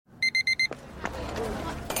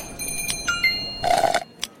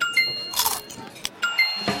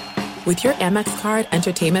With your Amex card,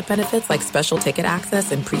 entertainment benefits like special ticket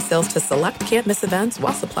access and pre-sales to select can't-miss events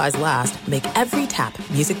while supplies last make every tap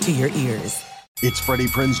music to your ears. It's Freddie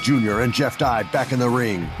Prinze Jr. and Jeff Dye back in the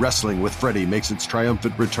ring. Wrestling with Freddie makes its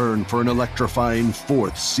triumphant return for an electrifying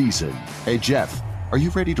 4th season. Hey, Jeff, are you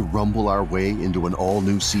ready to rumble our way into an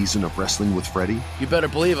all-new season of Wrestling with Freddie? You better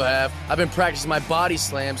believe I have. I've been practicing my body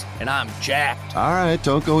slams, and I'm jacked. All right,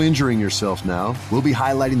 don't go injuring yourself now. We'll be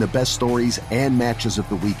highlighting the best stories and matches of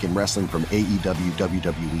the week in wrestling from AEW,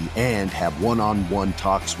 WWE, and have one-on-one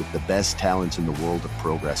talks with the best talents in the world of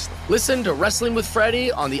pro wrestling. Listen to Wrestling with Freddie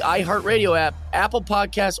on the iHeartRadio app, Apple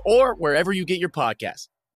Podcasts, or wherever you get your podcasts.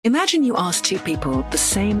 Imagine you ask two people the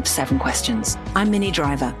same 7 questions. I'm Minnie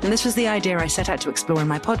Driver, and this was the idea I set out to explore in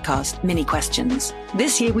my podcast, Minnie Questions.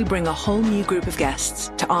 This year, we bring a whole new group of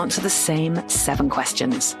guests to answer the same 7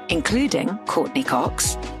 questions, including Courtney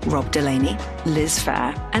Cox, Rob Delaney, Liz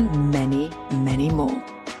Phair, and many, many more.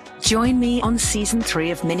 Join me on Season 3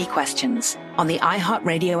 of Minnie Questions on the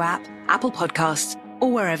iHeartRadio app, Apple Podcasts,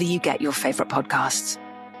 or wherever you get your favorite podcasts.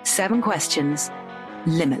 7 questions,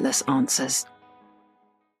 limitless answers.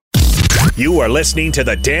 You are listening to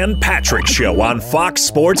The Dan Patrick Show on Fox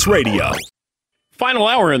Sports Radio. Final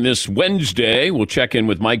hour on this Wednesday. We'll check in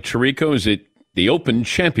with Mike Tirico. Is it the Open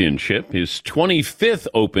Championship, his 25th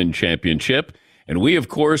Open Championship? And we, of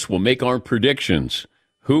course, will make our predictions.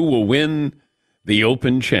 Who will win the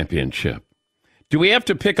Open Championship? Do we have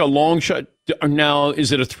to pick a long shot? Now,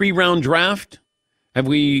 is it a 3-round draft? Have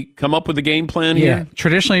we come up with a game plan here? Yeah,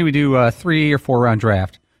 traditionally we do a 3 or 4 round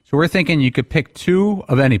draft. So we're thinking you could pick 2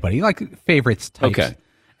 of anybody, like favorites types. Okay.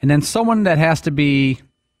 And then someone that has to be,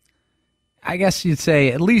 I guess you'd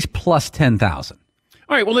say, at least plus 10,000.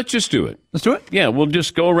 All right, well, let's just do it. Let's do it? Yeah, we'll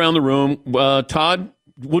just go around the room. Todd,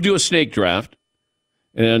 we'll do a snake draft.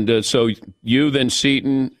 And so you, then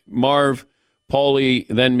Seton, Marv, Paulie,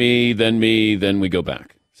 then me, then we go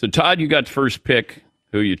back. So, Todd, you got the first pick.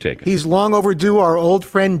 Who are you taking? He's long overdue. Our old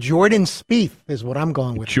friend Jordan Spieth is what I'm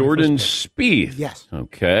going with. Jordan Spieth. Yes.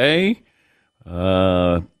 Okay.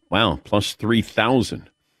 Wow, plus 3,000.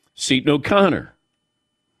 Seton O'Connor.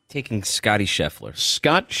 Taking Scotty Scheffler.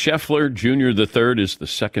 Scott Scheffler Jr. the third is the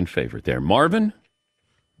second favorite there. Marvin?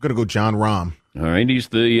 I'm going to go John Rahm. All right, he's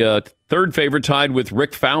the third favorite, tied with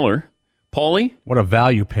Rick Fowler. Paulie? What a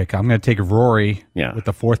value pick. I'm going to take Rory with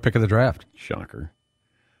the 4th pick of the draft. Shocker.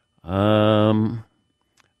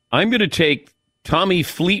 I'm going to take Tommy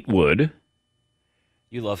Fleetwood.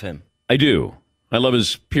 You love him. I do. I love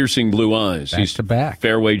his piercing blue eyes. He's to back.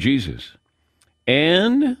 Fairway Jesus.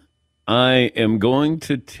 And I am going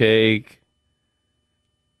to take...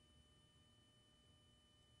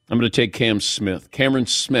 I'm going to take Cameron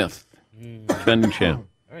Smith, defending champ.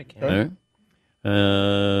 All right, Cam. All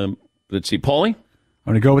right. Let's see. Paulie? I'm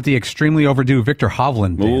going to go with the extremely overdue Victor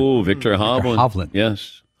Hovland. Oh, Victor Hovland. Victor Hovland.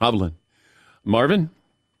 Yes, Hovland. Marvin?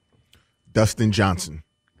 Dustin Johnson.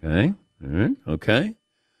 Okay. All right. Okay.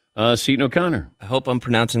 Seton O'Connor. I hope I'm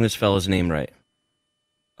pronouncing this fella's name right.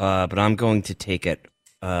 But I'm going to take it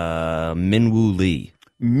Minwoo Lee.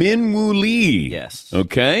 Minwoo Lee. Yes.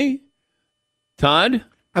 Okay. Todd?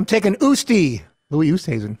 I'm taking Louis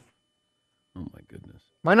Oosthuizen. Oh, my goodness.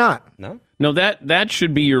 Why not? No, that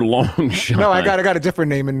should be your long shot. No, I got a different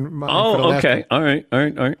name in my. Okay. All right.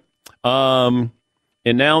 And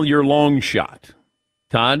now your long shot.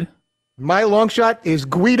 Todd? My long shot is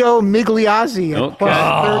Guido Migliozzi at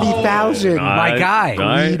plus 30,000. My guy.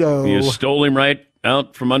 Guido. You stole him right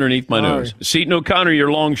out from underneath my nose. Seton O'Connor,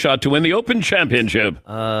 your long shot to win the Open Championship.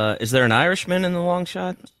 Is there an Irishman in the long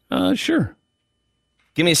shot? Sure.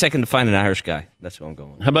 Give me a second to find an Irish guy. That's what I'm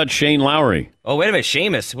going with. How about Shane Lowry? Oh, wait a minute.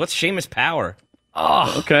 Seamus. What's Seamus Power?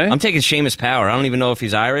 Oh, okay. I'm taking Seamus Power. I don't even know if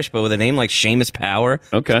he's Irish, but with a name like Seamus Power,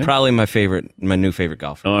 it's probably my new favorite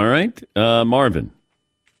golfer. All right. Marvin.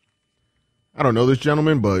 I don't know this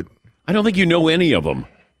gentleman, but I don't think you know any of them.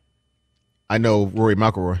 I know Rory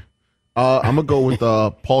McIlroy. I'm going to go with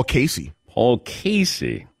Paul Casey. Paul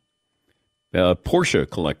Casey. Porsche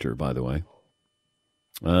collector, by the way.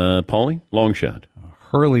 Paulie, long shot.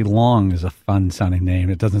 Hurley Long is a fun-sounding name.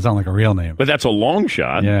 It doesn't sound like a real name. But that's a long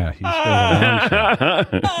shot. Yeah, he's a long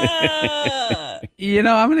shot.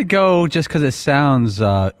 I'm going to go just because it sounds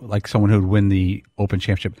like someone who would win the Open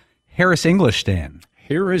Championship. Harris English, Stan.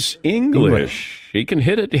 Harris English. He can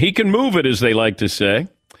hit it. He can move it, as they like to say.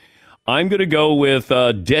 I'm going to go with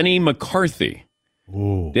Denny McCarthy.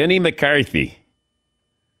 Ooh. Denny McCarthy.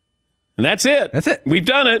 And that's it. That's it. We've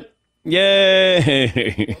done it.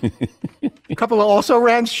 Yay. A couple of also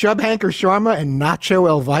rans, Shub Hanker Sharma and Nacho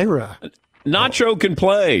Elvira. Nacho can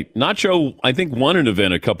play. Nacho, I think, won an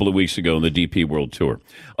event a couple of weeks ago in the DP World Tour.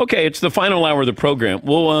 Okay, it's the final hour of the program.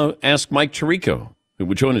 We'll ask Mike Tirico, who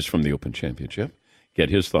will join us from the Open Championship, get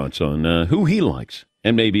his thoughts on who he likes,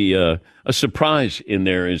 and maybe a surprise in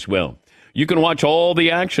there as well. You can watch all the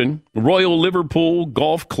action. Royal Liverpool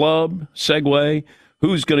Golf Club, Segway,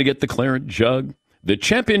 who's going to get the Claret Jug, the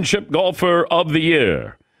Championship Golfer of the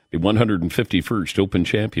Year, the 151st Open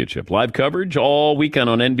Championship. Live coverage all weekend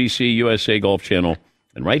on NBC USA Golf Channel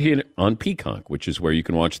and right here on Peacock, which is where you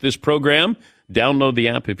can watch this program. Download the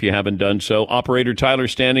app if you haven't done so. Operator Tyler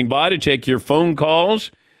standing by to take your phone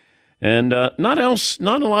calls. And not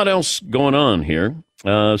a lot else going on here.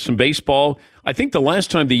 Some baseball. I think the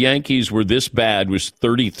last time the Yankees were this bad was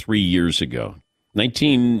 33 years ago.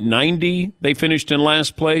 1990, they finished in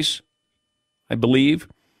last place, I believe.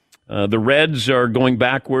 The Reds are going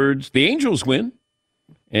backwards. The Angels win,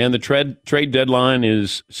 and the trade deadline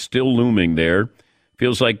is still looming there.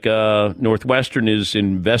 Feels like Northwestern is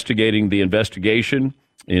investigating the investigation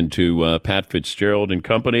into Pat Fitzgerald and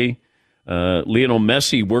company. Lionel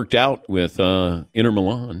Messi worked out with Inter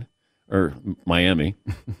Milan, or Miami,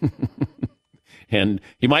 and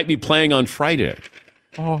he might be playing on Friday,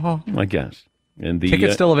 I guess. And the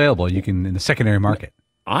ticket's still available. You can in the secondary market.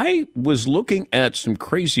 I was looking at some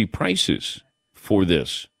crazy prices for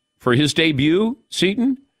this. For his debut,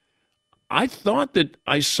 Seton, I thought that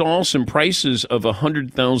I saw some prices of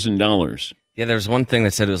 $100,000. Yeah, there's one thing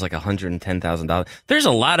that said it was like $110,000. There's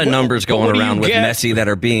a lot of numbers going around with Messi that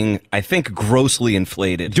are being, I think, grossly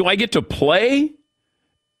inflated. Do I get to play?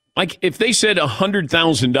 Like, if they said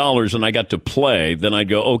 $100,000 and I got to play, then I'd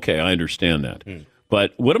go, okay, I understand that.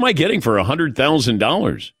 But what am I getting for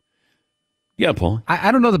 $100,000? Yeah, Paul.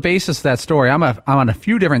 I don't know the basis of that story. I'm on a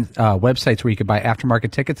few different websites where you can buy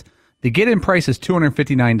aftermarket tickets. The get-in price is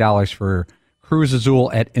 $259 for Cruz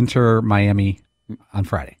Azul at Inter Miami on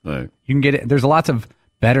Friday. Right. You can get it. There's lots of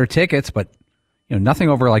better tickets, but nothing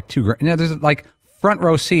over like $2,000. There's like front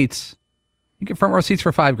row seats. You get front row seats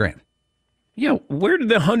for $5,000. Yeah, where did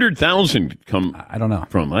the $100,000 come? I don't know.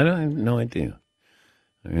 From I have no idea.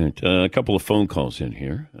 All right, a couple of phone calls in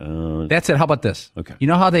here. That's it. How about this? Okay. You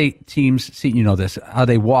know how teams see? You know this? How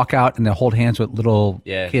they walk out and they hold hands with little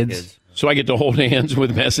kids. So I get to hold hands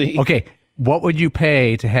with Messi. Okay. What would you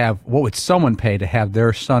pay to have? What would someone pay to have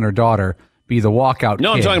their son or daughter be the walkout?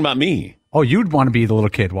 No, kid? I'm talking about me. Oh, you'd want to be the little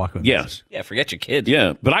kid walking. Yes. Yeah, forget your kids.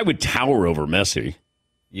 Yeah, but I would tower over Messi.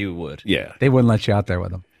 You would. Yeah. They wouldn't let you out there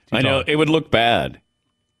with them. I know it would look bad.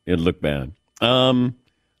 It'd look bad. I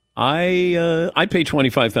pay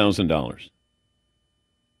 $25,000.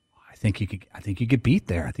 I think you could beat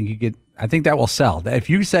there. I think that will sell. If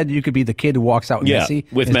you said you could be the kid who walks out with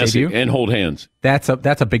Messi with Messi debut, and hold hands. That's a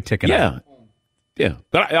big ticket. Yeah. Yeah.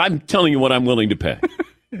 But I'm telling you what I'm willing to pay.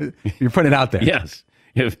 You're putting it out there. Yes.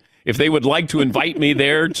 If they would like to invite me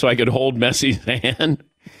there so I could hold Messi's hand.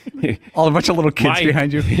 All a bunch of little kids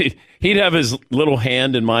behind you. He'd have his little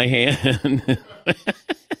hand in my hand.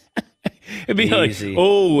 It'd be Easy.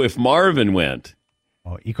 like, if Marvin went.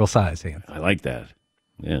 Oh, equal size hand. I like that.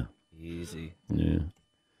 Yeah. Easy. Yeah.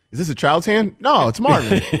 Is this a child's hand? No, it's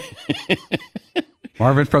Marvin.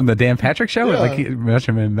 Marvin from the Dan Patrick Show? Yeah. Like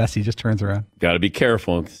Messi just turns around. Got to be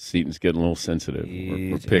careful. Seton's getting a little sensitive.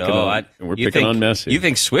 We're picking on Messi. You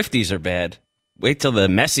think Swifties are bad? Wait till the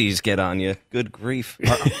Messis get on you. Good grief.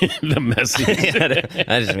 The Messis.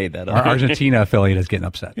 I just made that up. Our Argentina affiliate is getting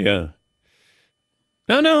upset. Yeah.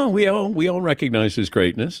 No, we all recognize his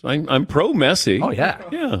greatness. I'm pro Messi. Oh, yeah.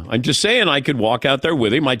 Yeah. I'm just saying I could walk out there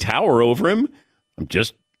with him. I tower over him. I'm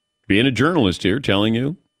just being a journalist here telling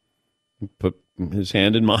you. Put his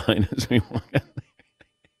hand in mine as we walk out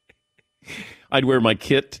there. I'd wear my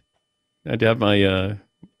kit. I'd have my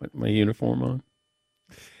uniform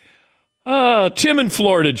on. Tim in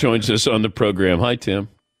Florida joins us on the program. Hi, Tim.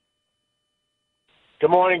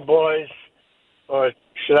 Good morning, boys. Or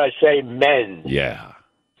should I say men? Yeah.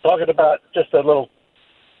 Talking about just a little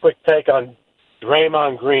quick take on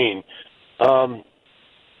Draymond Green.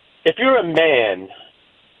 If you're a man,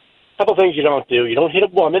 a couple things you don't do. You don't hit a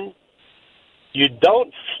woman. You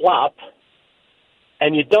don't flop.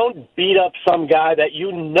 And you don't beat up some guy that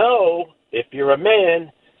if you're a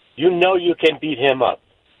man, you can beat him up.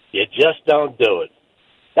 You just don't do it.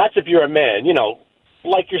 That's if you're a man,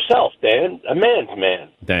 like yourself, Dan, a man's man.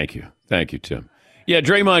 Thank you, Tim. Yeah,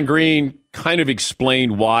 Draymond Green kind of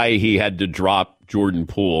explained why he had to drop Jordan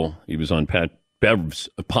Poole. He was on Pat Bev's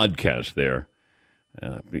podcast there.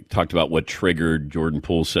 We talked about what triggered. Jordan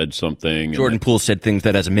Poole said something. Jordan Poole said things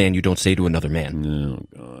that as a man you don't say to another man. Oh,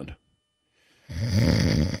 God.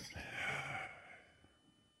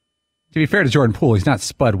 To be fair to Jordan Poole, he's not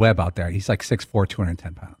Spud Webb out there. He's like 6'4",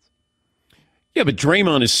 210 pounds. Yeah, but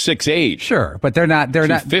Draymond is 6'8". Sure, but they're not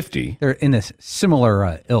 250. They're in this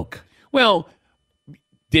similar ilk. Well,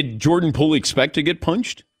 did Jordan Poole expect to get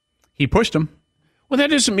punched? He pushed him. Well, that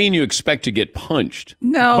doesn't mean you expect to get punched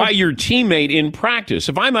by your teammate in practice.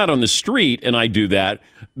 If I'm out on the street and I do that,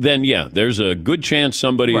 then yeah, there's a good chance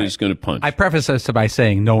somebody is going to punch. I preface this by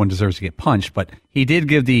saying no one deserves to get punched, but he did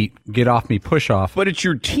give the get off me push off. But it's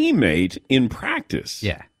your teammate in practice.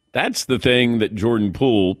 Yeah. That's the thing that Jordan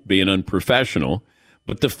Poole, being unprofessional,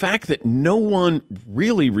 but the fact that no one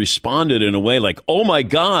really responded in a way like, oh my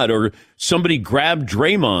God, or somebody grabbed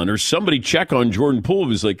Draymond or somebody check on Jordan Poole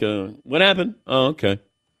was like, what happened? Oh, okay.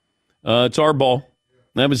 It's our ball.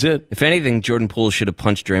 That was it. If anything, Jordan Poole should have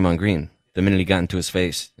punched Draymond Green the minute he got into his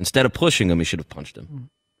face. Instead of pushing him, he should have punched him.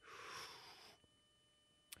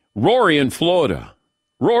 Rory in Florida.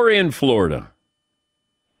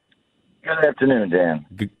 Good afternoon, Dan.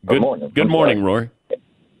 Good morning. Good morning, Rory.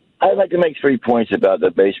 I'd like to make 3 points about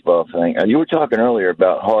the baseball thing. You were talking earlier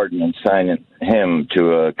about Harden and signing him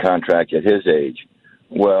to a contract at his age.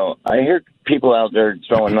 Well, I hear people out there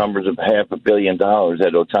throwing numbers of $500 million at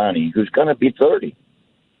Ohtani, who's going to be 30.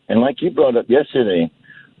 And like you brought up yesterday,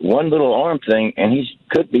 one little arm thing, and he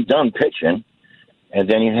could be done pitching, and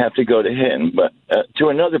then he'd have to go to hitting. But to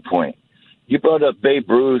another point, you brought up Babe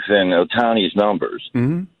Ruth and Ohtani's numbers.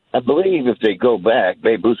 Mm-hmm. I believe if they go back,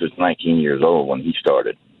 Babe Ruth was 19 years old when he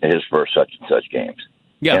started his first such and such games.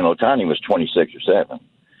 Yeah. And Ohtani was 26 or 7.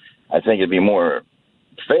 I think it'd be more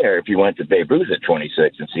fair if you went to Babe Ruth at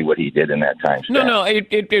 26 and see what he did in that time span. No,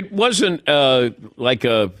 it wasn't like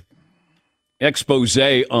a expose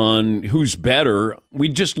on who's better. We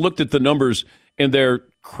just looked at the numbers, and they're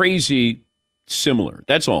crazy similar.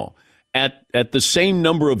 That's all. At the same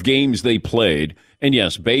number of games they played, and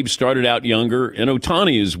yes, Babe started out younger, and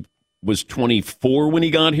Ohtani was 24 when he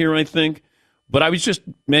got here, I think. But I was just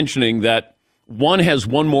mentioning that one has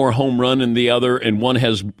one more home run than the other, and one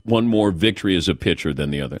has one more victory as a pitcher than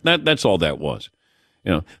the other. That's all that was.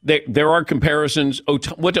 You know, there are comparisons.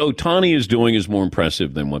 What Ohtani is doing is more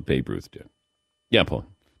impressive than what Babe Ruth did. Yeah, Paul.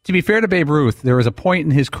 To be fair to Babe Ruth, there was a point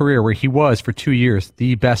in his career where he was, for 2 years,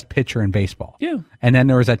 the best pitcher in baseball. Yeah. And then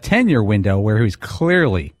there was a 10-year window where he was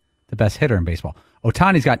clearly the best hitter in baseball.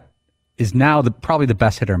 Ohtani's is now probably the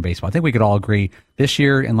best hitter in baseball. I think we could all agree this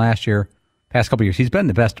year and last year, past couple of years, he's been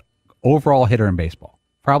the best overall hitter in baseball.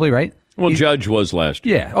 Probably, right? Well, Judge was last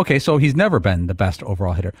year. Yeah, okay, so he's never been the best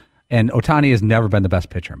overall hitter. And Ohtani has never been the best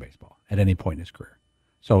pitcher in baseball at any point in his career.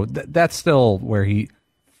 So that's still where he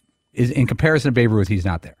is. In comparison to Babe Ruth, he's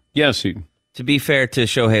not there. Yes. To be fair to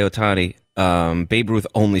Shohei Ohtani, Babe Ruth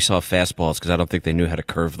only saw fastballs because I don't think they knew how to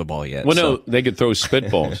curve the ball yet. Well, no, they could throw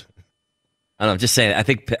spitballs. I don't know. I'm just saying, I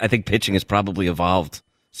think pitching has probably evolved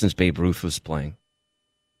since Babe Ruth was playing.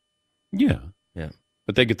 Yeah.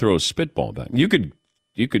 But they could throw a spitball back. You could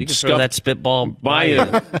throw that spitball by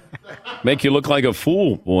it. Make you look like a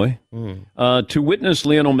fool, boy. To witness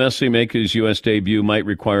Lionel Messi make his U.S. debut might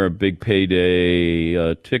require a big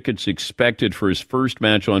payday. Tickets expected for his first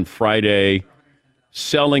match on Friday,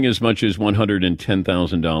 selling as much as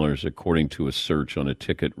 $110,000, according to a search on a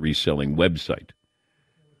ticket reselling website.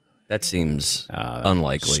 That seems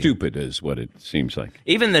unlikely. Stupid is what it seems like.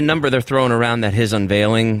 Even the number they're throwing around that his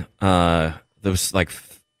unveiling, there was like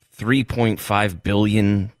 3.5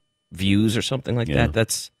 billion views or something like that.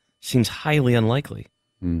 That seems highly unlikely.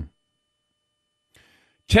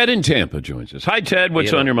 Ted in Tampa joins us. Hi, Ted.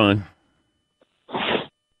 What's on your mind?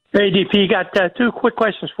 Hey, DP, got 2 quick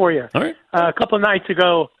questions for you. All right. A couple of nights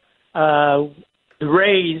ago, the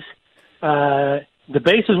Rays, the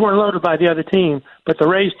bases weren't loaded by the other team, but the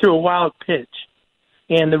Rays threw a wild pitch,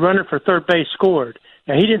 and the runner for third base scored.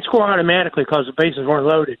 Now, he didn't score automatically because the bases weren't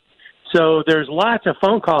loaded. So there's lots of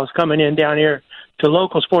phone calls coming in down here to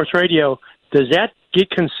local sports radio. Does that get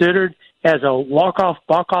considered as a walk-off,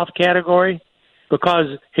 balk-off category?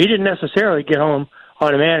 Because he didn't necessarily get home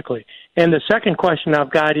automatically. And the second question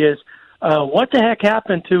I've got is, what the heck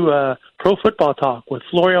happened to Pro Football Talk with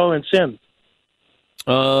Florio and Sim?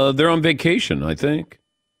 They're on vacation, I think.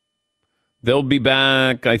 They'll be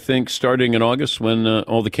back, I think, starting in August when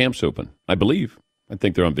all the camps open, I believe. I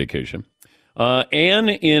think they're on vacation. Ann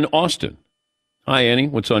in Austin. Hi, Annie.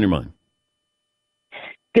 What's on your mind?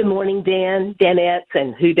 Good morning, Dan, Danettes,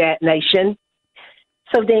 and Who Dat Nation.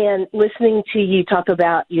 So, Dan, listening to you talk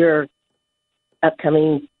about your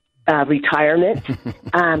upcoming retirement,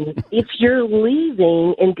 if you're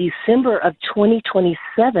leaving in December of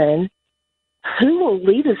 2027, who will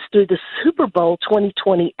lead us through the Super Bowl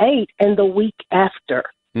 2028 and the week after?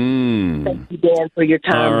 Thank you, Dan, for your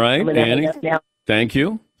time. All right, Annie. Thank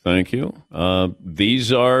you. Thank you.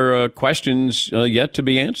 These are questions yet to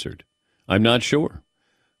be answered. I'm not sure.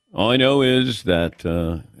 All I know is that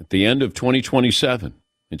at the end of 2027,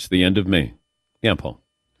 it's the end of me. Yeah, Paul.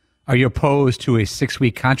 Are you opposed to a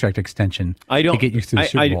 6-week contract extension to get you through the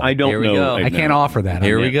Super Bowl? I don't know. I can't offer that.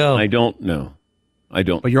 Here we go. I don't know. I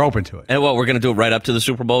don't. But you're open to it. And what, we're going to do it right up to the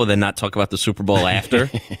Super Bowl and then not talk about the Super Bowl after?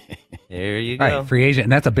 There you go. All right, free agent,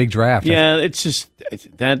 and that's a big draft. Yeah, it's just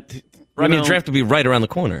that. I mean, the draft will be right around the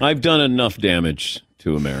corner. I've done enough damage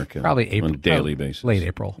to America. Probably April, on a daily basis. Late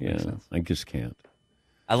April. Yeah, I just can't.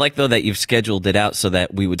 I like, though, that you've scheduled it out so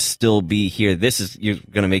that we would still be here. This is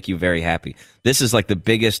going to make you very happy. This is like the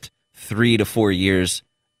biggest 3 to 4 years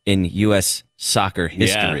in U.S. soccer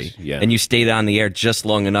history. Yes. And you stayed on the air just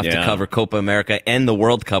long enough to cover Copa America and the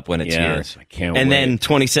World Cup when it's here. I can't wait. And then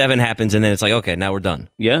 27 happens, and then it's like, okay, now we're done.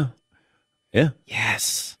 Yeah.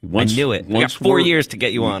 Yes. I knew it. We got 4 years to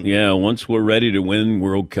get you on. Yeah, once we're ready to win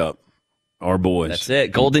World Cup, our boys. That's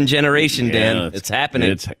it. Golden generation, Dan. It's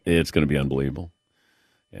happening. It's going to be unbelievable.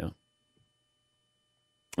 Yeah.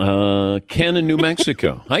 Ken in New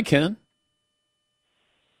Mexico. Hi, Ken.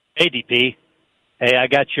 Hey, DP. Hey, I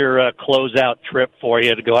got your closeout trip for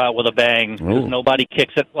you to go out with a bang. 'Cause nobody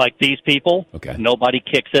kicks it like these people. Okay. Nobody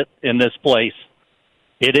kicks it in this place.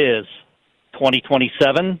 It is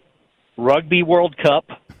 2027 Rugby World Cup,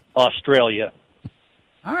 Australia.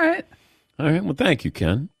 All right. Well, thank you,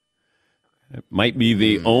 Ken. It might be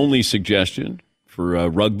the only suggestion for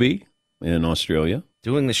rugby in Australia.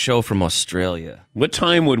 Doing the show from Australia. What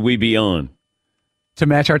time would we be on? To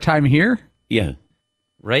match our time here? Yeah.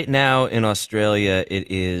 Right now in Australia,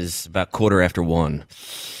 it is about 1:15.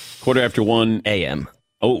 1:15 a.m.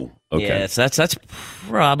 Oh, okay. Yeah, so that's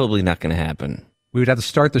probably not going to happen. We would have to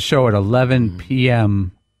start the show at 11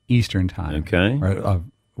 p.m. Eastern time. Okay. Or,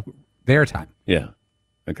 their time. Yeah.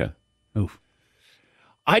 Okay. Oof.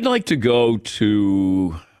 I'd like to go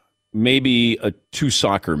to maybe 2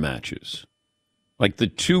 soccer matches, like the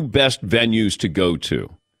 2 best venues to go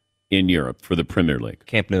to in Europe for the Premier League.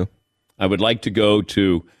 Camp Nou. I would like to go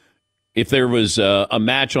to, if there was a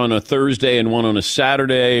match on a Thursday and one on a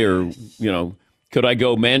Saturday, or, could I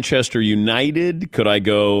go Manchester United? Could I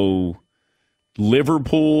go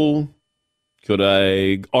Liverpool? Could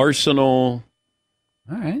I Arsenal?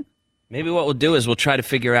 All right. Maybe what we'll do is we'll try to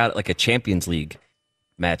figure out like a Champions League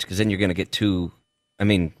match, because then you're going to get 2. I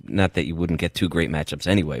mean, not that you wouldn't get 2 great matchups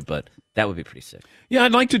anyway, but that would be pretty sick. Yeah,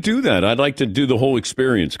 I'd like to do that. I'd like to do the whole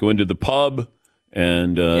experience. Go into the pub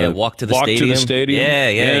and walk to the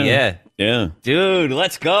stadium. Yeah. Dude,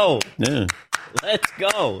 let's go. Yeah. Let's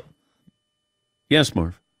go. Yes,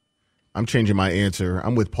 Marv. I'm changing my answer.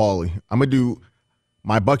 I'm with Paulie. I'm going to do,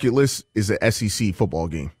 my bucket list is an SEC football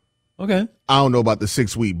game. Okay. I don't know about the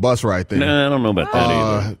 6-week bus ride thing. No, I don't know about that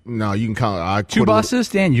either. No, you can count. 2 buses,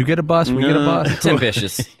 Dan. You get a bus, we get a bus. That's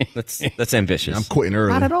ambitious. That's ambitious. I'm quitting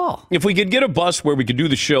early. Not at all. If we could get a bus where we could do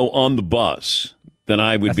the show on the bus, then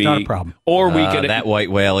I would be. That's not a problem. Or we could. That white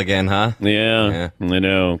whale again, huh? Yeah, I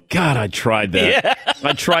know. God, I tried that. Yeah.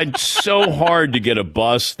 I tried so hard to get a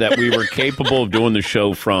bus that we were capable of doing the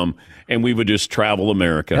show from, and we would just travel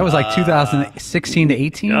America. That was like 2016 to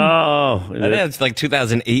 18? Oh. I think it's like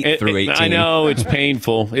 2008 through 18. I know, it's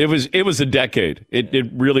painful. It was a decade.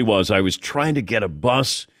 It really was. I was trying to get a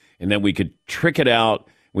bus, and then we could trick it out.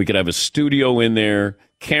 We could have a studio in there,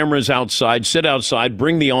 cameras outside, sit outside,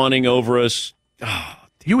 bring the awning over us. Oh,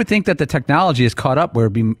 you would think that the technology is caught up where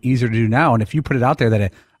it'd be easier to do now, and if you put it out there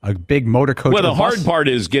that a big motor coach. Well, the hard part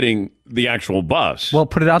is getting the actual bus. Well,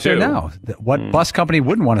 put it out there now. What bus company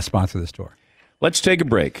wouldn't want to sponsor this tour? Let's take a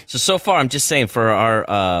break. So far, I'm just saying for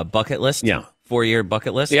our bucket list, 4-year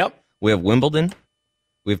bucket list. Yep. We have Wimbledon.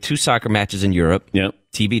 We have 2 soccer matches in Europe. Yep.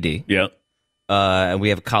 TBD. Yep. And we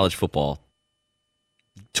have a college football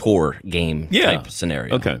tour game type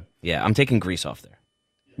scenario. Okay. Yeah, I'm taking Greece off there.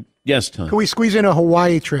 Yes, Tom. Can we squeeze in a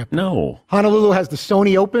Hawaii trip? No. Honolulu has the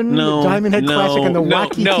Sony Open, the Diamond Head Classic, and the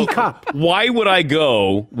Waikiki Cup. Why would I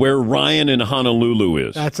go where Ryan in Honolulu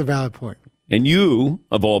is? That's a valid point. And you,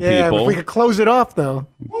 of all Yeah, people. if we could close it off, though.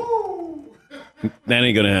 That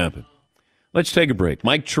ain't going to happen. Let's take a break.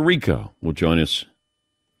 Mike Tirico will join us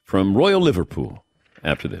from Royal Liverpool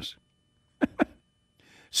after this.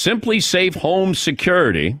 Simply Safe Home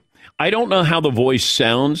Security. I don't know how the voice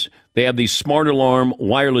sounds. They have the smart alarm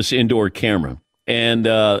wireless indoor camera. And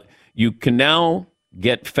you can now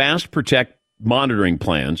get Fast Protect monitoring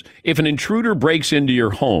plans. If an intruder breaks into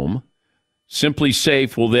your home, Simply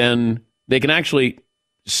Safe will then, they can actually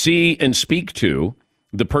see and speak to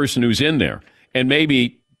the person who's in there. And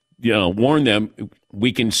maybe, warn them,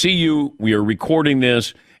 we can see you, we are recording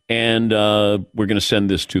this, and we're going to send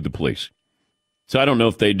this to the police. So I don't know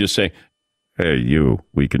if they just say, hey, you,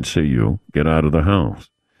 we can see you. Get out of the house.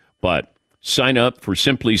 But sign up for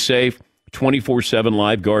Simply Safe, 24/7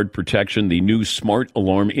 live guard protection, the new smart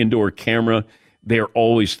alarm indoor camera. They're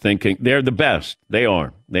always thinking. They're the best. They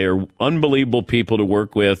are. They are unbelievable people to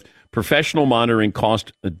work with. Professional monitoring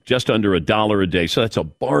costs just under $1 a day. So that's a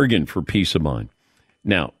bargain for peace of mind.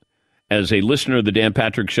 Now, as a listener of the Dan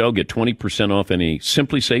Patrick Show, get 20% off any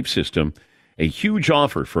Simply Safe system. A huge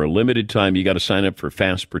offer for a limited time. You got to sign up for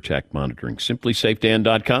Fast Protect monitoring.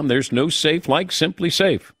 SimplySafeDan.com. There's no safe like Simply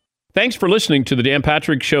Safe. Thanks for listening to the Dan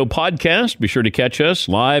Patrick Show podcast. Be sure to catch us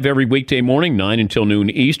live every weekday morning, 9 until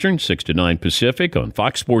noon Eastern, 6 to 9 Pacific on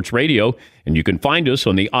Fox Sports Radio. And you can find us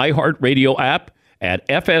on the iHeartRadio app at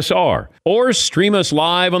FSR or stream us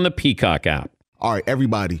live on the Peacock app. All right,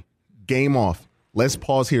 everybody, game off. Let's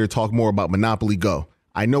pause here to talk more about Monopoly Go.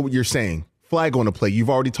 I know what you're saying. Flag on the play. You've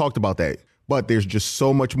already talked about that. But there's just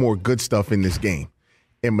so much more good stuff in this game.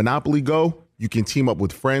 In Monopoly Go, you can team up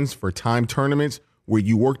with friends for time tournaments where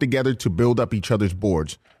you work together to build up each other's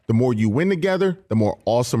boards. The more you win together, the more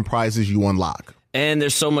awesome prizes you unlock. And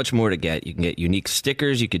there's so much more to get. You can get unique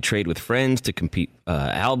stickers. You could trade with friends to compete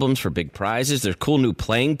albums for big prizes. There's cool new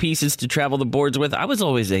playing pieces to travel the boards with. I was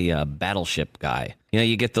always a battleship guy. You know,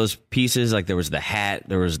 you get those pieces, like there was the hat,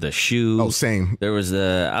 there was the shoe. Oh, same. I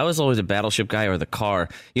was always a battleship guy, or the car.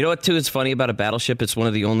 You know what, too, is funny about a battleship? It's one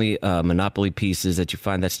of the only Monopoly pieces that you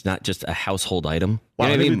find that's not just a household item. Wow, You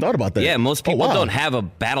know I what never even thought about that. Yeah, most people wow. don't have a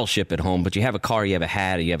battleship at home, but you have a car, you have a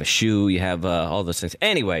hat, you have a shoe, you have all those things.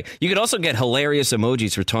 Anyway, you could also get hilarious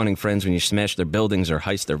emojis for taunting friends when you smash their buildings or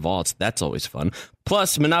heist their vaults. That's always fun.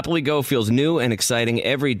 Plus, Monopoly Go feels new and exciting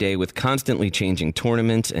every day with constantly changing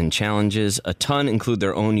tournaments and challenges. A ton include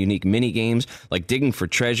their own unique mini games like digging for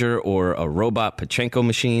treasure or a robot Pachinko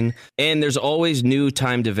machine. And there's always new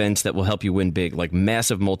timed events that will help you win big, like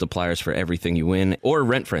massive multipliers for everything you win or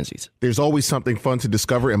rent frenzies. There's always something fun to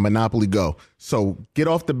discover in Monopoly Go. So get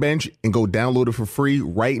off the bench and go download it for free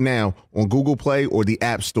right now on Google Play or the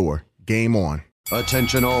App Store. Game on.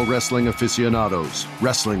 Attention all wrestling aficionados.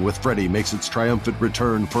 Wrestling with Freddie makes its triumphant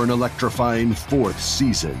return for an electrifying 4th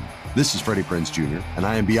season. This is Freddie Prinze Jr., and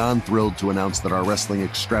I am beyond thrilled to announce that our wrestling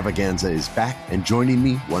extravaganza is back, and joining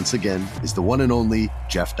me once again is the one and only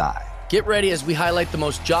Jeff Dye. Get ready as we highlight the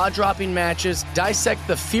most jaw-dropping matches, dissect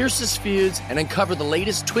the fiercest feuds, and uncover the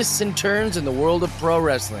latest twists and turns in the world of pro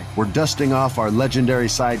wrestling. We're dusting off our legendary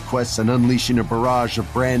side quests and unleashing a barrage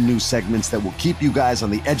of brand new segments that will keep you guys on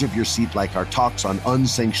the edge of your seat like our talks on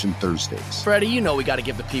Unsanctioned Thursdays. Freddie, you know we got to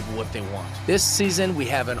give the people what they want. This season, we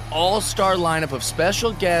have an all-star lineup of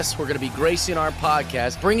special guests who are going to be gracing our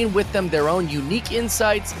podcast, bringing with them their own unique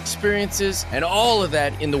insights, experiences, and all of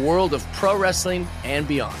that in the world of pro wrestling and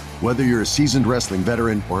beyond. Whether you're a seasoned wrestling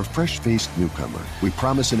veteran or a fresh-faced newcomer, we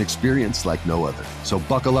promise an experience like no other. So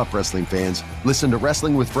buckle up, wrestling fans. Listen to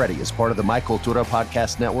Wrestling with Freddie as part of the My Cultura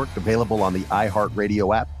Podcast Network, available on the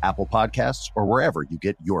iHeartRadio app, Apple Podcasts, or wherever you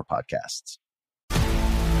get your podcasts.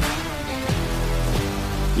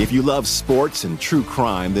 If you love sports and true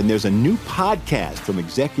crime, then there's a new podcast from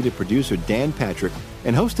executive producer Dan Patrick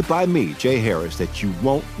and hosted by me, Jay Harris, that you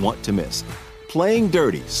won't want to miss. Playing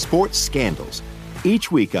Dirty: Sports Scandals.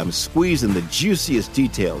 Each week, I'm squeezing the juiciest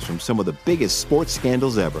details from some of the biggest sports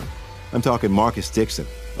scandals ever. I'm talking Marcus Dixon,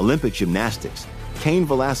 Olympic gymnastics, Cain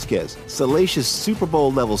Velasquez, salacious Super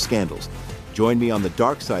Bowl-level scandals. Join me on the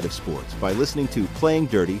dark side of sports by listening to Playing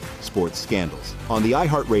Dirty: Sports Scandals on the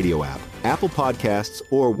iHeartRadio app, Apple Podcasts,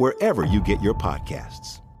 or wherever you get your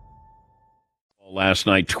podcasts. Last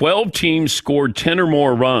night, 12 teams scored 10 or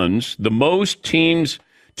more runs, the most teams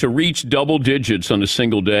to reach double digits on a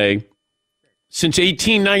single day since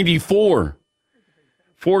 1894.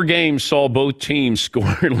 4 games saw both teams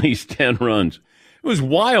score at least 10 runs. It was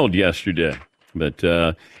wild yesterday. But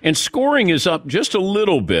and scoring is up just a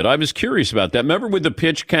little bit. I was curious about that. Remember with the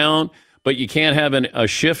pitch count, but you can't have a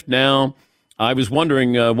shift now. I was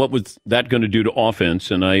wondering what was that going to do to offense,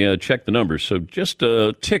 and I checked the numbers. So just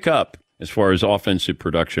a tick up as far as offensive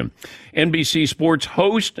production. NBC Sports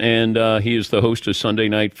host, and he is the host of Sunday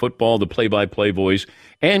Night Football, the play-by-play voice,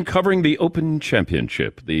 and covering the Open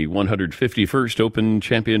Championship, the 151st Open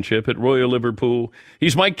Championship at Royal Liverpool.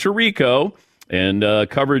 He's Mike Tirico, and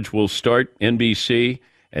coverage will start NBC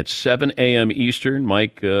at 7 a.m. Eastern.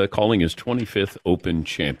 Mike calling his 25th Open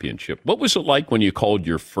Championship. What was it like when you called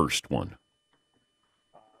your first one?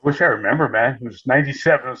 I wish I remember, man. It was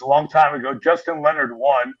 97. It was a long time ago. Justin Leonard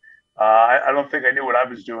won. I don't think I knew what I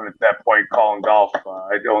was doing at that point calling golf.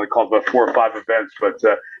 I only called about 4 or 5 events, but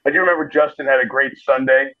I do remember Justin had a great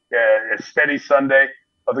Sunday, a steady Sunday.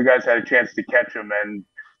 Other guys had a chance to catch him, and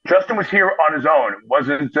Justin was here on his own. It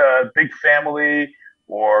wasn't a big family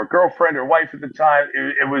or girlfriend or wife at the time.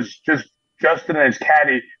 It was just Justin and his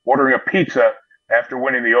caddy ordering a pizza after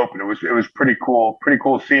winning the Open. It was pretty cool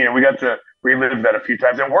scene, and we got to relive that a few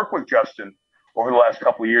times and work with Justin over the last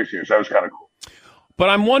couple of years here. So that was kind of cool. But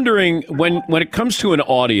I'm wondering when it comes to an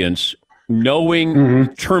audience,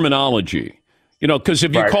 knowing terminology, because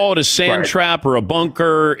if you call it a sand trap or a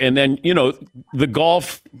bunker, and then, the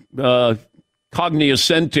golf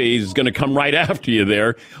cognoscente is going to come right after you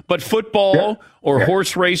there. But football or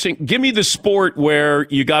horse racing, give me the sport where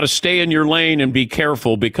you got to stay in your lane and be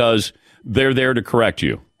careful because they're there to correct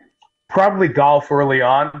you. Probably golf early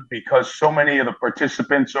on, because so many of the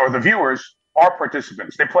participants or the viewers are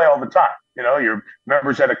participants. They play all the time. You're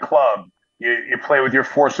members at a club. You play with your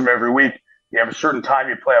foursome every week. You have a certain time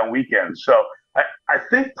you play on weekends. So I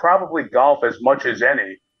think probably golf as much as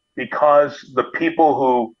any, because the people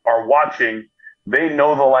who are watching, they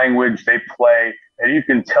know the language, they play, and you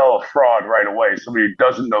can tell a fraud right away, somebody who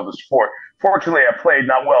doesn't know the sport. Fortunately, I played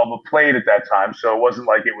not well, but played at that time, so it wasn't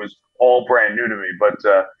like it was all brand new to me. But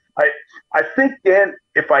I think, Dan,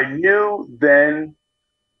 if I knew then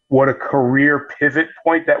what a career pivot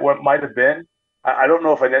point that what might have been, I don't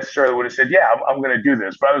know if I necessarily would have said, yeah, I'm going to do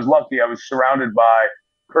this. But I was lucky. I was surrounded by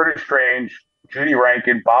Curtis Strange, Judy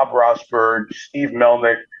Rankin, Bob Rosberg, Steve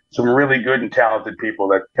Melnick, some really good and talented people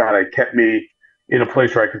that kind of kept me in a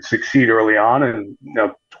place where I could succeed early on. And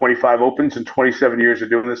 25 Opens and 27 years of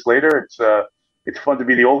doing this later, it's fun to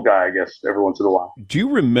be the old guy, I guess, every once in a while. Do you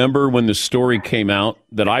remember when the story came out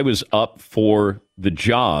that I was up for the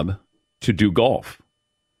job to do golf?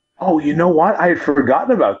 Oh, you know what? I had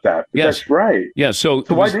forgotten about that. Yes. That's right. Yeah. So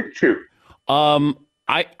why didn't you?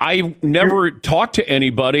 I never talked to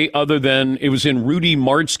anybody other than it was in Rudy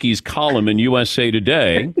Martzke's column in USA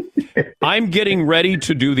Today. I'm getting ready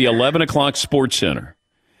to do the 11 o'clock Sports Center.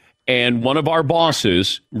 And one of our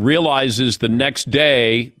bosses realizes the next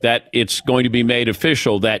day that it's going to be made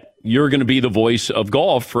official that you're going to be the voice of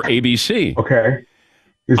golf for ABC. Okay.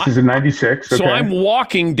 This is in 96. Okay. So I'm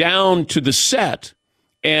walking down to the set.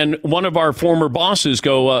 And one of our former bosses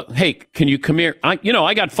go, hey, can you come here?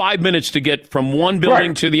 I got 5 minutes to get from one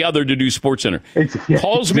building to the other to do Sports Center.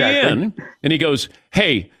 Calls me in, and he goes,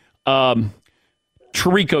 hey,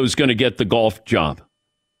 Tirico's going to get the golf job.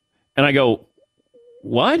 And I go,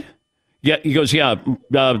 what? Yeah, he goes, yeah,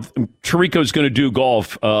 Tirico's going to do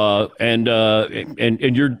golf, and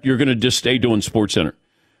you're going to just stay doing Sports Center.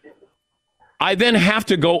 I then have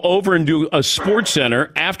to go over and do a Sports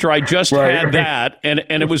Center after I just had that, and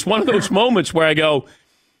it was one of those moments where I go,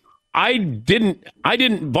 I didn't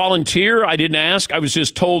volunteer, I didn't ask, I was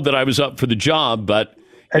just told that I was up for the job. But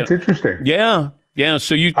that's interesting. Yeah.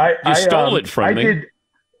 So you stole it from me.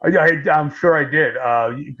 I'm sure I did,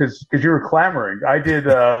 because you were clamoring. I did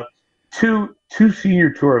two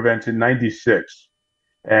senior tour events in '96,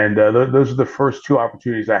 and those are the first two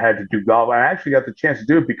opportunities I had to do golf. I actually got the chance to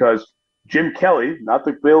do it because Jim Kelly, not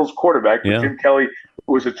the Bills quarterback, but Jim Kelly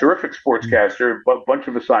was a terrific sportscaster, a bunch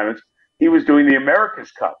of assignments. He was doing the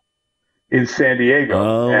America's Cup in San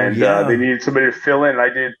Diego, they needed somebody to fill in. I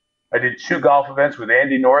did two golf events with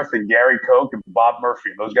Andy North and Gary Koch and Bob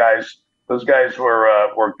Murphy. Those guys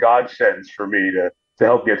were godsends for me to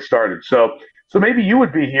help get started. So maybe you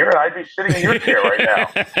would be here and I'd be sitting in your chair right now.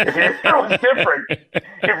 If your hair was different,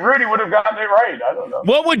 if Rudy would have gotten it right, I don't know.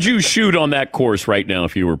 What would you shoot on that course right now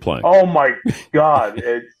if you were playing? Oh my God,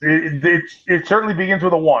 it certainly begins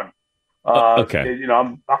with a 1. Okay.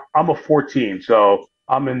 I'm a 14, so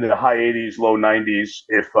I'm in the high 80s, low 90s.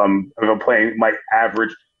 If I'm playing my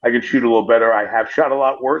average, I can shoot a little better. I have shot a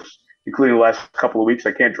lot worse, including the last couple of weeks.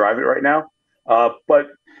 I can't drive it right now, but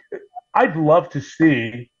I'd love to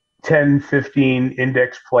see 10, 15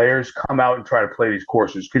 index players come out and try to play these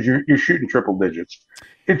courses because you're shooting triple digits.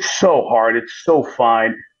 It's so hard. It's so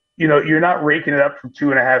fine. You're not raking it up from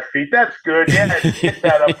 2.5 feet. That's good. Yeah, hit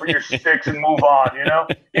that up for your sticks and move on.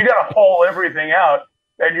 You got to hole everything out,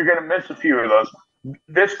 and you're going to miss a few of those.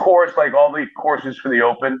 This course, like all the courses for the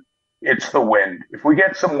Open, it's the wind. If we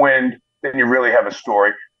get some wind, then you really have a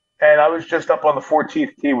story. And I was just up on the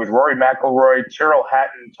 14th tee with Rory McIlroy, Tyrrell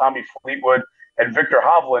Hatton, Tommy Fleetwood, and Victor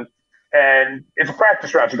Hovland, and it's a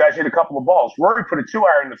practice round. So guys hit a couple of balls. Rory put a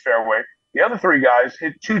 2-iron in the fairway. The other 3 guys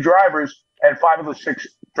hit 2 drivers, and 5 of the 6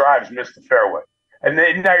 drives missed the fairway. And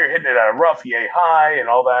then now you're hitting it at a rough, yay high, and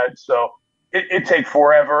all that. So it'd take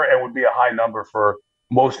forever and would be a high number for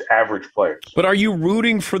most average players. But are you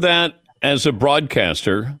rooting for that as a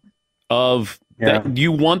broadcaster that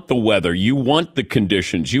you want the weather, you want the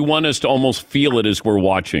conditions, you want us to almost feel it as we're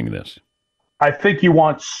watching this? I think you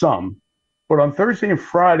want some. But on Thursday and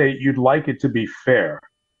Friday, you'd like it to be fair.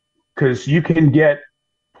 because you can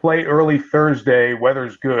play early Thursday,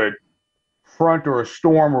 weather's good, front or a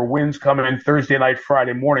storm or winds coming in Thursday night,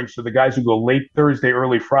 Friday morning. So the guys who go late Thursday,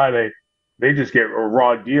 early Friday, they just get a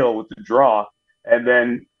raw deal with the draw. And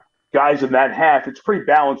then guys in that half, it's pretty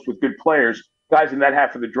balanced with good players. Guys in that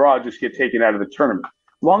half of the draw just get taken out of the tournament.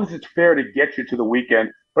 As long as it's fair to get you to the weekend.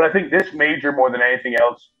 But I think this major, more than anything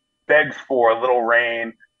else, begs for a little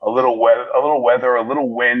rain, a little weather, a little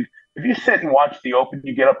wind. If you sit and watch the Open,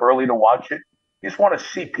 you get up early to watch it. You just want to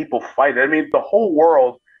see people fight. I mean, the whole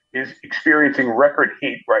world is experiencing record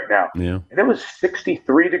heat right now. Yeah. And it was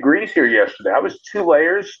 63 degrees here yesterday. I was 2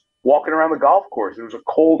 layers walking around the golf course. It was a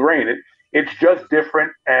cold rain. It's just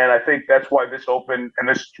different, and I think that's why this Open, and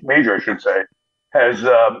this major, I should say,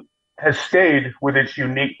 has stayed with its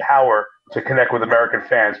unique power to connect with American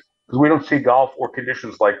fans, because we don't see golf or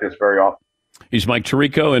conditions like this very often. He's Mike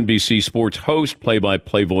Tirico, NBC Sports host,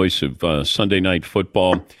 play-by-play voice of Sunday Night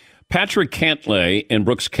Football. Patrick Cantlay and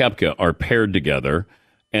Brooks Koepka are paired together,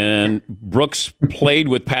 and Brooks played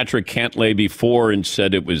with Patrick Cantlay before and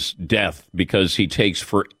said it was death because he takes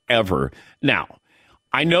forever. Now,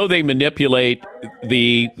 I know they manipulate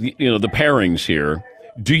the pairings here.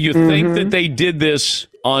 Do you think that they did this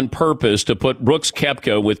on purpose to put Brooks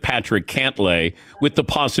Koepka with Patrick Cantlay with the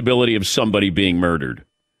possibility of somebody being murdered?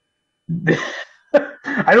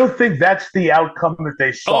 I don't think that's the outcome that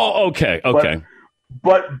they saw. Oh, okay.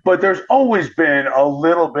 But there's always been a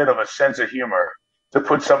little bit of a sense of humor to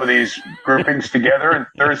put some of these groupings together in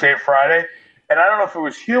Thursday and Friday. And I don't know if it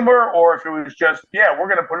was humor or if it was just, we're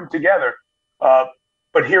going to put them together.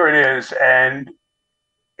 But here it is, and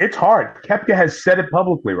it's hard. Koepka has said it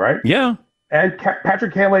publicly, right? Yeah. And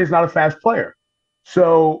Patrick Cantlay is not a fast player.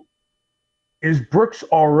 So is Brooks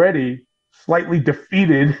already slightly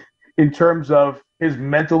defeated in terms of his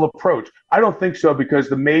mental approach? I don't think so, because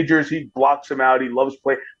the majors, he blocks him out. He loves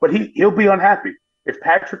play, but he'll be unhappy. If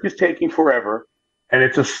Patrick is taking forever and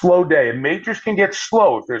it's a slow day, and majors can get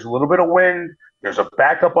slow if there's a little bit of wind, there's a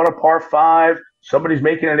backup on a par 5, somebody's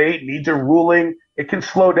making an 8, needs a ruling, it can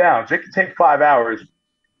slow down. So it can take 5 hours.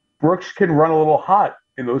 Brooks can run a little hot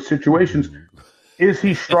in those situations. Is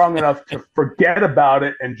he strong enough to forget about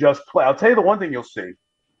it and just play? I'll tell you the one thing you'll see.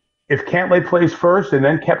 If Cantlay plays first and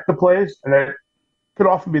then Koepka plays, and that could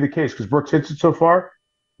often be the case because Brooks hits it so far,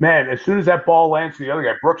 man, as soon as that ball lands to the other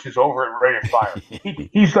guy, Brooks is over it and ready to fire.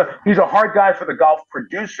 He's a hard guy for the golf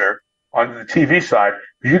producer on the TV side.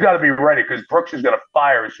 You got to be ready, because Brooks is going to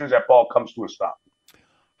fire as soon as that ball comes to a stop.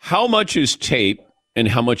 How much is tape and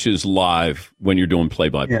how much is live when you're doing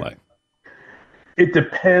play-by-play? Yeah. It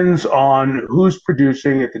depends on who's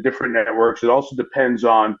producing at the different networks. It also depends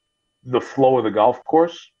on the flow of the golf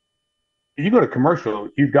course. If you go to commercial,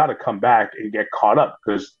 you've got to come back and get caught up,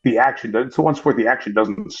 because the action, it's the one sport the action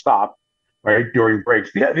doesn't stop, right, during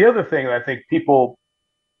breaks. The other thing that I think people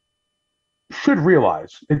should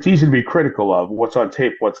realize, it's easy to be critical of what's on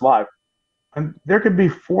tape, what's live, and there could be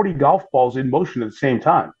 40 golf balls in motion at the same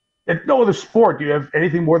time. In no other sport do you have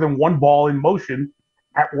anything more than one ball in motion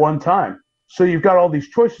at one time. So you've got all these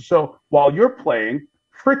choices. So while you're playing,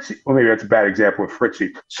 Fritzy, well, maybe that's a bad example of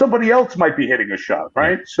Fritzy, somebody else might be hitting a shot,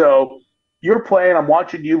 right? So you're playing, I'm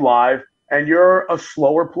watching you live, and you're a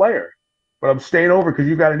slower player, but I'm staying over because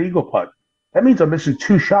you got an eagle putt. That means I'm missing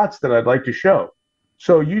 2 shots that I'd like to show.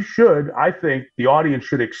 So you should, I think the audience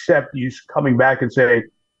should accept you coming back and saying,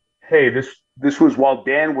 hey, this was while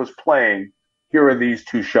Dan was playing, here are these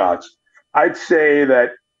 2 shots. I'd say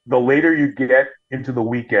that the later you get into the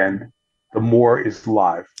weekend, the more is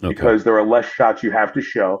live, because there are less shots you have to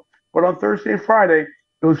show. But on Thursday and Friday,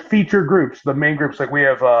 those feature groups, the main groups, like we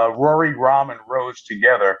have Rory, Rahm, and Rose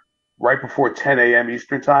together right before 10 a.m.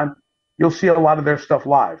 Eastern time, you'll see a lot of their stuff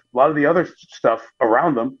live. A lot of the other stuff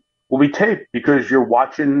around them will be taped, because you're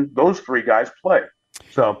watching those 3 guys play.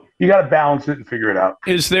 So you got to balance it and figure it out.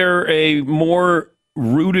 Is there a more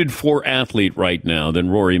rooted for athlete right now than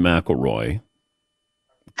Rory McIlroy?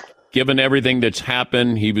 Given everything that's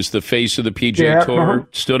happened, he was the face of the PGA Tour,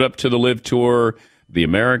 stood up to the LIV Tour. The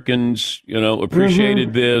Americans,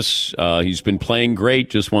 appreciated this. He's been playing great,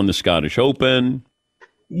 just won the Scottish Open.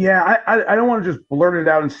 Yeah, I don't want to just blurt it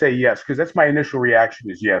out and say yes, because that's my initial reaction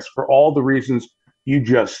is yes. For all the reasons you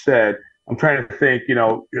just said, I'm trying to think,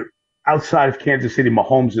 outside of Kansas City,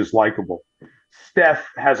 Mahomes is likable. Steph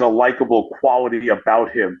has a likable quality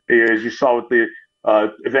about him, as you saw with the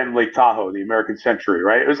event in Lake Tahoe, the American Century,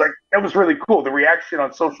 right? It was like, that was really cool. The reaction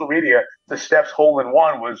on social media to Steph's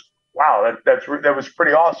hole-in-one was, wow, that was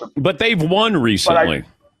pretty awesome. But they've won recently.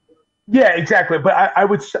 Yeah, exactly. But I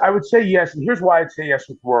would say yes, and here's why I'd say yes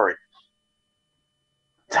with Rory.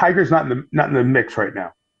 Tiger's not in the mix right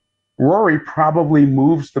now. Rory probably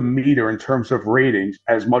moves the meter in terms of ratings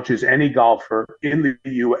as much as any golfer in the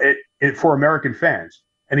U.S. For American fans,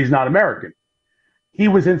 and he's not American. He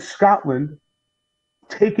was in Scotland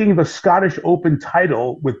taking the Scottish Open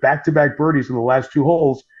title with back-to-back birdies in the last 2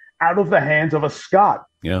 holes out of the hands of a Scot.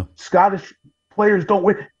 Yeah. Scottish players don't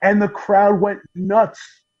win, and the crowd went nuts.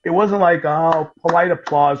 It wasn't like, oh, polite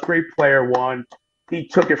applause, great player won. He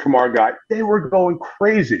took it from our guy. They were going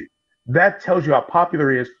crazy. That tells you how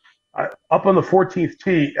popular he is. Up on the 14th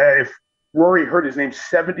tee, if Rory heard his name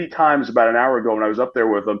 70 times about an hour ago when I was up there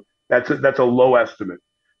with him, that's a low estimate.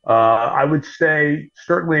 I would say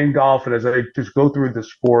certainly in golf, and as I just go through the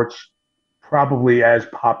sports, probably as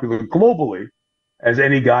popular globally as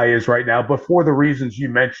any guy is right now. But for the reasons you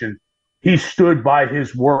mentioned, he stood by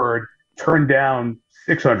his word, turned down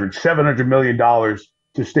 $700 million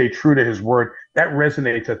to stay true to his word. That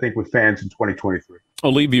resonates, I think, with fans in 2023.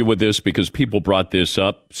 I'll leave you with this because people brought this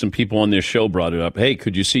up. Some people on this show brought it up. Hey,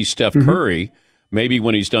 could you see Steph Curry, maybe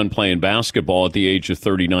when he's done playing basketball at the age of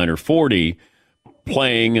 39 or 40,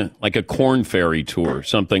 playing like a Corn Ferry Tour,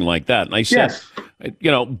 something like that? And I said,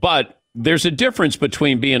 but there's a difference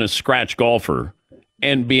between being a scratch golfer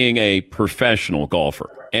and being a professional golfer.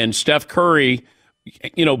 And Steph Curry,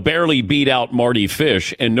 barely beat out Marty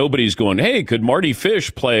Fish, and nobody's going, hey, could Marty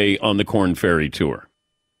Fish play on the Corn Ferry Tour?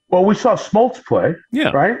 Well, we saw Smoltz play,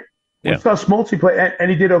 right? We saw Smoltz play,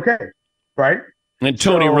 and he did okay, right? And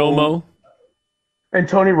Tony Romo.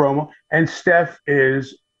 And Steph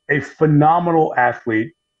is a phenomenal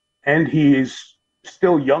athlete, and he's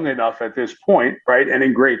still young enough at this point, right, and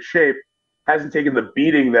in great shape, hasn't taken the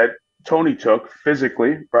beating that Tony took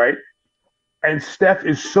physically, right? And Steph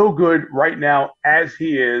is so good right now as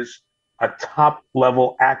he is a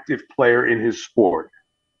top-level active player in his sport.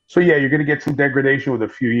 So, yeah, you're going to get some degradation with a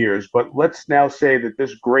few years, but let's now say that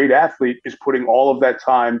this great athlete is putting all of that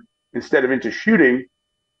time, instead of into shooting,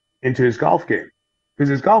 into his golf game. Because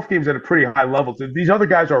his golf game's at a pretty high level. These other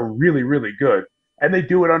guys are really, really good, and they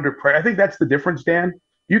do it under pressure. I think that's the difference, Dan.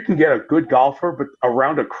 You can get a good golfer, but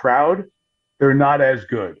around a crowd, they're not as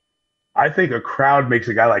good. I think a crowd makes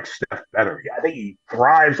a guy like Steph better. I think he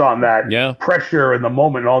thrives on that pressure and the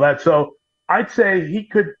moment and all that. So I'd say he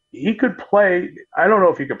could play. I don't know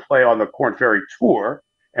if he could play on the Corn Ferry Tour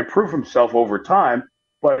and prove himself over time.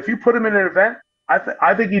 But if you put him in an event,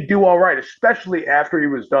 I think he'd do all right, especially after he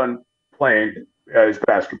was done playing his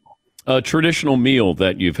basketball. A traditional meal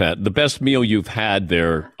that you've had, the best meal you've had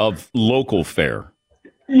there of local fare.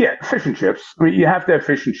 Yeah, fish and chips. I mean, you have to have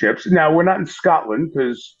fish and chips. Now, we're not in Scotland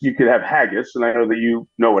because you could have haggis, and I know that you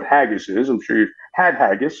know what haggis is. I'm sure you've had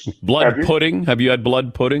haggis. Blood pudding? Have you had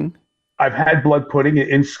blood pudding? I've had blood pudding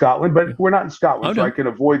in Scotland, but we're not in Scotland, so I can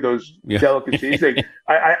avoid those delicacies.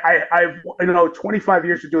 I've 25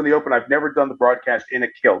 years of doing the Open, I've never done the broadcast in a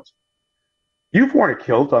kilt. You've worn a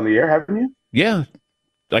kilt on the air, haven't you? Yeah.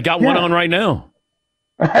 I got one on right now.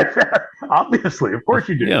 Obviously, of course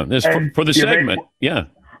you do. Yeah, this for the segment.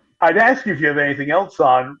 I'd ask you if you have anything else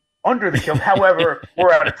on under the kilt. However,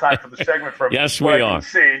 we're out of time for the segment. From yes, we are.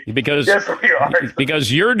 Because yes, we are.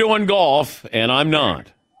 Because you're doing golf and I'm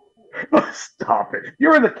not. Stop it!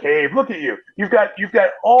 You're in the cave. Look at you. You've got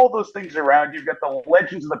all those things around. You've got the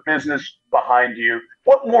legends of the business behind you.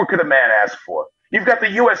 What more could a man ask for? You've got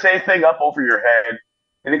the USA thing up over your head.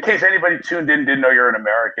 And in case anybody tuned in didn't know you're an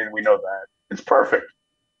American, we know that. It's perfect.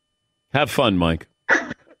 Have fun, Mike.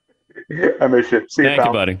 I miss you. See you, Thank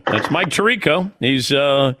you, buddy. That's Mike Tirico. He's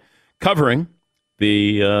covering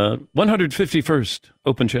the 151st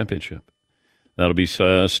Open Championship. That'll be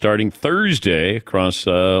starting Thursday across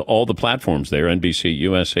all the platforms there, NBC,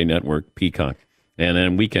 USA Network, Peacock, and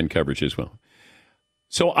then weekend coverage as well.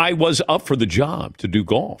 So I was up for the job to do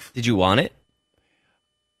golf. Did you want it?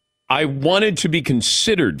 I wanted to be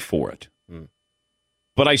considered for it,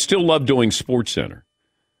 but I still love doing SportsCenter.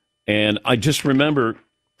 And I just remember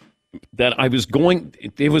that I was going,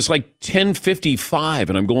 it was like 10:55,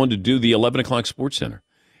 and I'm going to do the 11 o'clock SportsCenter.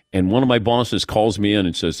 And one of my bosses calls me in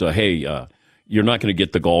and says, hey, you're not going to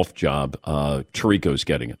get the golf job. Tirico's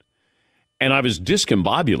getting it. And I was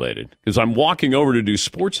discombobulated because I'm walking over to do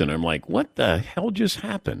SportsCenter. I'm like, what the hell just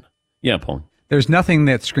happened? Yeah, Paul. There's nothing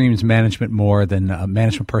that screams management more than a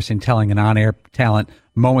management person telling an on-air talent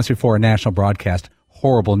moments before a national broadcast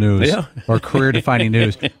horrible news or career-defining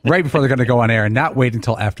news right before they're going to go on air and not wait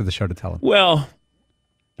until after the show to tell them. Well,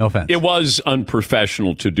 no offense. It was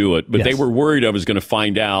unprofessional to do it, but they were worried I was going to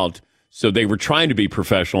find out, so they were trying to be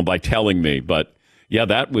professional by telling me. But, yeah,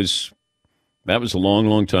 that was a long,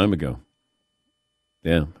 long time ago.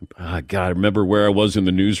 Yeah. God, I remember where I was in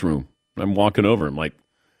the newsroom. I'm walking over. I'm like,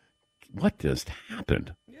 what just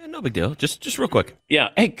happened? No big deal. Just real quick. Yeah.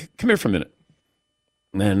 Hey, come here for a minute.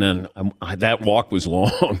 And then that walk was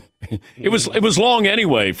long. It was long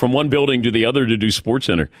anyway, from one building to the other to do Sports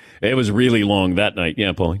Center. It was really long that night.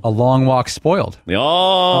 Yeah, Paulie. A long walk spoiled.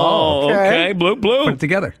 Oh, okay. Blue. Put it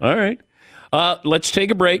together. All right. Let's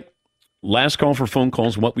take a break. Last call for phone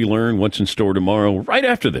calls, what we learned, what's in store tomorrow, right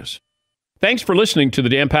after this. Thanks for listening to the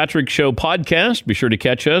Dan Patrick Show podcast. Be sure to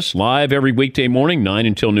catch us live every weekday morning, 9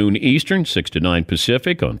 until noon Eastern, 6 to 9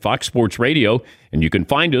 Pacific on Fox Sports Radio. And you can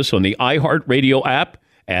find us on the iHeartRadio app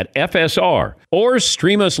at FSR or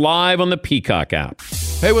stream us live on the Peacock app.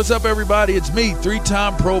 Hey, what's up, everybody? It's me,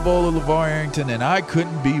 three-time Pro Bowler LeVar Arrington, and I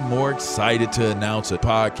couldn't be more excited to announce a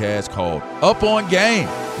podcast called Up On Game.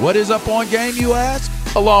 What is Up On Game, you ask?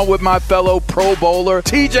 Along with my fellow Pro Bowler,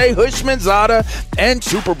 TJ Hushmanzada, and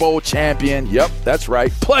Super Bowl champion, yep, that's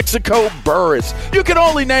right, Plexico Burris. You can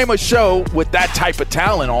only name a show with that type of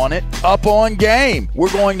talent on it. Up On Game.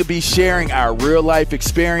 We're going to be sharing our real-life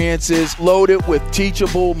experiences loaded with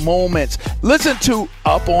teachable moments. Listen to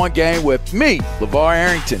Up On Game with me, LeVar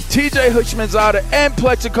Arrington, TJ Hushmanzada, and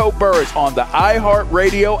Plexico Burris on the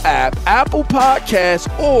iHeartRadio app, Apple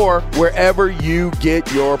Podcasts, or wherever you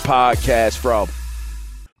get your podcasts from.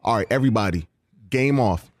 All right, everybody, game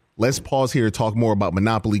off. Let's pause here to talk more about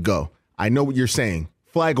Monopoly Go. I know what you're saying.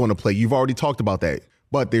 Flag on the play. You've already talked about that.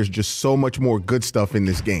 But there's just so much more good stuff in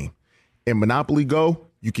this game. In Monopoly Go,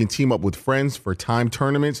 you can team up with friends for time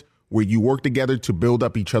tournaments where you work together to build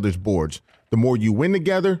up each other's boards. The more you win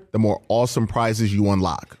together, the more awesome prizes you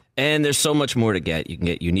unlock. And there's so much more to get. You can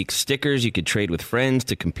get unique stickers. You could trade with friends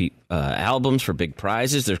to compete albums for big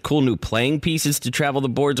prizes. There's cool new playing pieces to travel the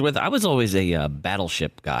boards with. I was always a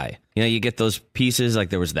battleship guy. You know, you get those pieces, like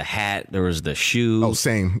there was the hat, there was the shoe. Oh,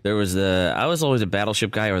 same. I was always a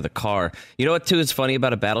battleship guy, or the car. You know what, too, is funny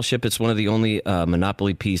about a battleship? It's one of the only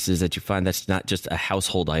Monopoly pieces that you find that's not just a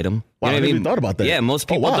household item. Wow, You know I what never even thought about that. Yeah, most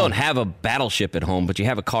people wow. don't have a battleship at home, but you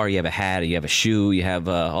have a car, you have a hat, you have a shoe, you have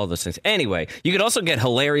all those things. Anyway, you could also get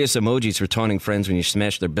hilarious emojis for taunting friends when you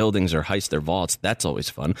smash their buildings or heist their vaults. That's always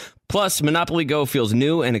fun. Plus, Monopoly Go feels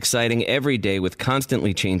new and exciting every day with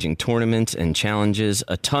constantly changing tournaments and challenges.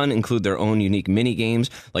 A ton include their own unique mini games,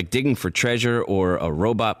 like digging for treasure or a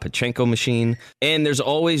robot Pachinko machine. And there's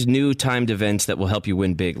always new timed events that will help you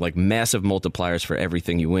win big, like massive multipliers for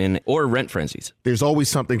everything you win, or rent frenzies. There's always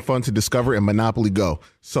something fun to discover in Monopoly Go.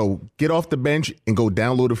 So get off the bench and go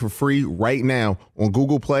download it for free right now on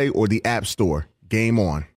Google Play or the App Store. Game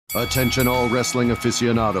on. Attention all wrestling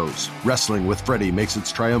aficionados. Wrestling with Freddie makes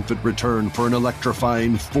its triumphant return for an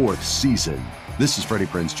electrifying 4th season. This is Freddie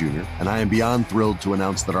Prinze Jr., and I am beyond thrilled to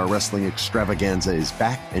announce that our wrestling extravaganza is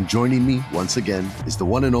back, and joining me once again is the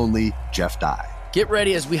one and only Jeff Dye. Get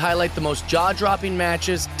ready as we highlight the most jaw-dropping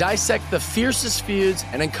matches, dissect the fiercest feuds,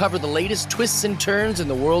 and uncover the latest twists and turns in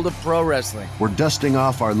the world of pro wrestling. We're dusting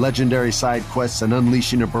off our legendary side quests and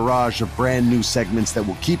unleashing a barrage of brand new segments that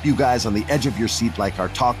will keep you guys on the edge of your seat like our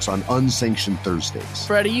talks on Unsanctioned Thursdays.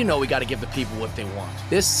 Freddie, you know we got to give the people what they want.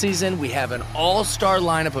 This season, we have an all-star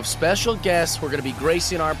lineup of special guests who are going to be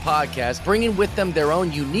gracing our podcast, bringing with them their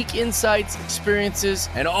own unique insights, experiences,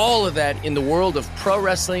 and all of that in the world of pro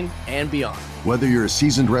wrestling and beyond. Whether you're a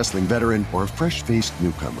seasoned wrestling veteran or a fresh-faced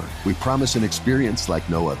newcomer, we promise an experience like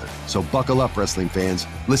no other. So buckle up, wrestling fans.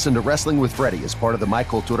 Listen to Wrestling with Freddie as part of the My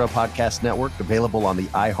Cultura Podcast Network, available on the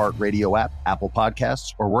iHeartRadio app, Apple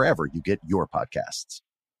Podcasts, or wherever you get your podcasts.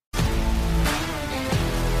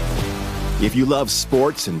 If you love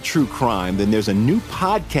sports and true crime, then there's a new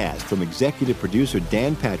podcast from executive producer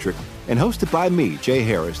Dan Patrick and hosted by me, Jay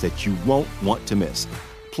Harris, that you won't want to miss.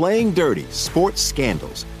 Playing Dirty: Sports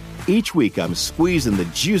Scandals. Each week, I'm squeezing the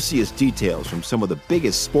juiciest details from some of the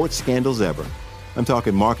biggest sports scandals ever. I'm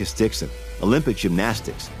talking Marcus Dixon, Olympic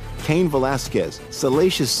gymnastics, Cain Velasquez,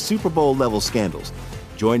 salacious Super Bowl-level scandals.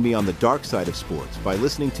 Join me on the dark side of sports by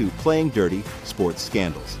listening to Playing Dirty: Sports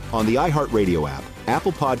Scandals on the iHeartRadio app,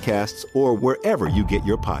 Apple Podcasts, or wherever you get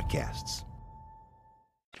your podcasts.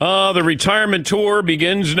 The retirement tour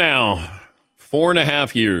begins now.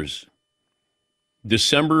 4.5 years.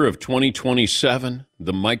 December of 2027,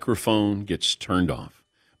 the microphone gets turned off.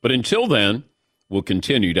 But until then, we'll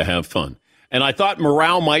continue to have fun. And I thought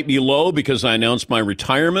morale might be low because I announced my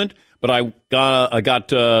retirement, but I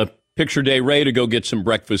got Picture Day Ray to go get some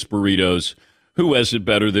breakfast burritos. Who has it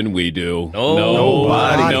better than we do?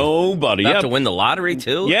 Nobody. Have to win the lottery,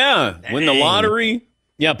 too? Yeah, win the lottery.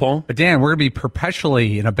 Yeah, Paul. But Dan, we're going to be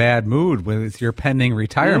perpetually in a bad mood with your pending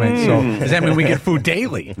retirement. So does that mean we get food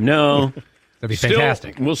daily? No. That'd be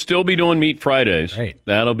fantastic. We'll still be doing Meat Fridays. Right.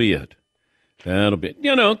 That'll be it.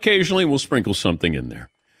 Occasionally we'll sprinkle something in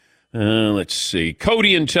there. Let's see.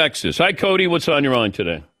 Cody in Texas. Hi, Cody. What's on your mind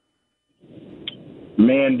today?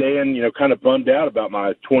 Man, Dan, kind of bummed out about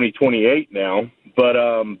my 2028 now, but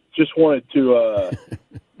just wanted to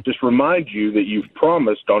just remind you that you've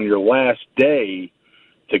promised on your last day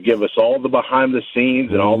to give us all the behind the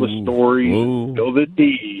scenes and all the stories, spill the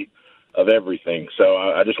tea of everything. So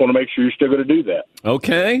I just want to make sure you're still going to do that.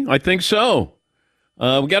 Okay, I think so.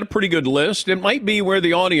 We got a pretty good list. It might be where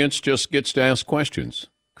the audience just gets to ask questions.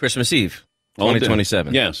 Christmas Eve,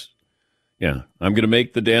 2027. Yes. Yeah, I'm going to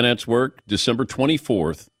make the Danettes work December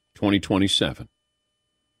 24th, 2027.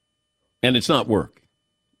 And it's not work.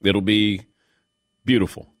 It'll be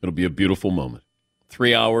beautiful. It'll be a beautiful moment.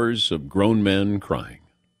 3 hours of grown men crying.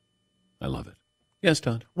 I love it. Yes,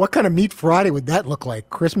 Todd? What kind of Meat Friday would that look like?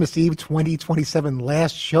 Christmas Eve 2027,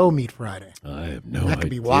 last show Meat Friday. I have no idea. That could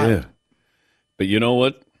be wild. But you know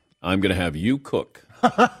what? I'm going to have you cook.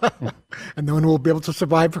 And no one will be able to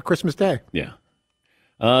survive for Christmas Day. Yeah.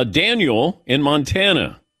 Daniel in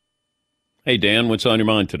Montana. Hey, Dan, what's on your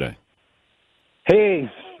mind today?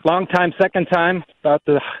 Hey, long time, second time, about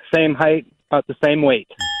the same height, about the same weight.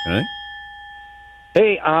 Okay.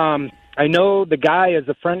 Hey, I know the guy is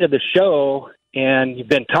a friend of the show, and you've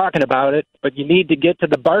been talking about it, but you need to get to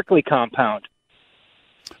the Barkley compound.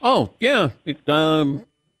 Oh, yeah.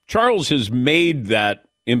 Charles has made that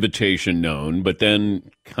invitation known, but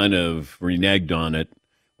then kind of reneged on it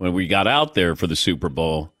when we got out there for the Super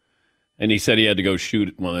Bowl. And he said he had to go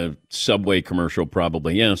shoot a Subway commercial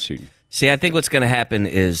probably. Yes. See, I think what's going to happen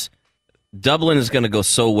is Dublin is going to go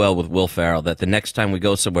so well with Will Ferrell that the next time we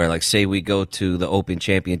go somewhere, like say we go to the Open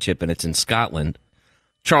Championship and it's in Scotland,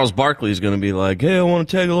 Charles Barkley is going to be like, hey, I want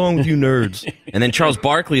to tag along with you nerds. And then Charles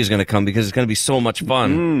Barkley is going to come because it's going to be so much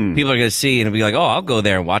fun. People are going to see and be like, oh, I'll go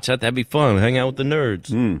there and watch that. That'd be fun. Hang out with the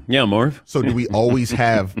nerds. Yeah, Marv. So do we always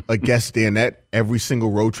have a guest Danette every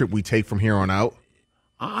single road trip we take from here on out?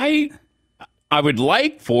 I would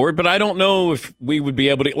like for it, but I don't know if we would be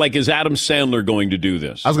able to. Like, is Adam Sandler going to do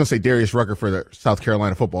this? I was going to say Darius Rucker for the South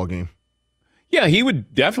Carolina football game. Yeah, he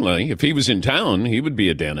would definitely. If he was in town, he would be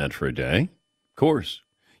a Danette for a day. Of course.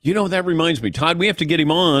 You know, that reminds me, Todd, we have to get him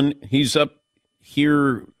on. He's up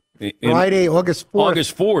here Friday, August 4th.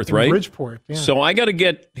 August 4th, right? Bridgeport, yeah. So I got to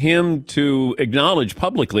get him to acknowledge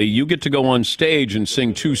publicly, you get to go on stage and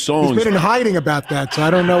sing 2 songs. He's been in hiding about that, so I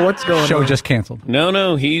don't know what's going on. Show just canceled.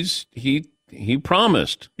 No, he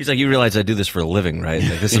promised. He's like, you realize I do this for a living, right?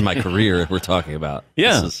 Like, this is my career we're talking about.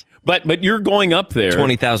 Yeah. But you're going up there.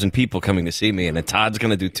 20,000 people coming to see me, and then Todd's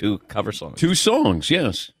going to do 2 cover songs. 2 songs,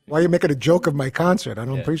 yes. Why are you making a joke of my concert? I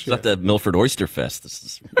don't appreciate it. It's not the Milford Oyster Fest. This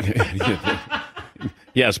is...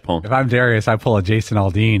 Yes, Paul. If I'm Darius, I pull a Jason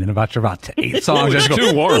Aldean and about 8 songs. It's I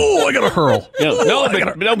too warm. Oh, I got to hurl.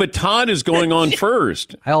 Yeah. But Todd is going on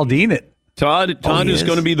first. I Aldean it. Todd is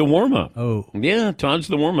going to be the warm-up. Oh. Yeah, Todd's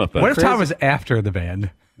the warm-up. What if Todd was after the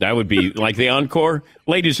band? That would be like the encore.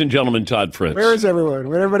 Ladies and gentlemen, Todd Fritz. Where is everyone?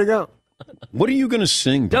 Where'd everybody go? What are you going to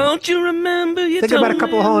sing? Don't you remember? Think about a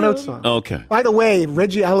couple of Hall & Oates songs. Okay. By the way,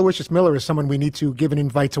 Reggie Aloysius Miller is someone we need to give an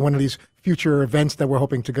invite to one of these future events that we're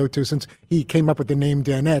hoping to go to. Since he came up with the name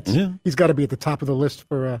Danettes, He's got to be at the top of the list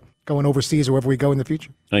for going overseas or wherever we go in the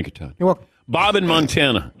future. Thank you, Todd. You're welcome. Bob in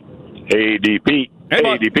Montana. Hey, DP. Hey,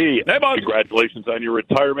 Bob. DP. Hey, Bob. Congratulations on your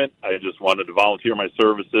retirement. I just wanted to volunteer my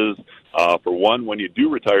services. For one, when you do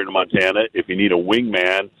retire to Montana, if you need a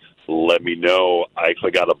wingman, let me know. I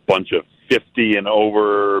actually got a bunch of 50 and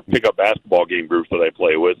over pickup basketball game groups that I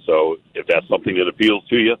play with. So if that's something that appeals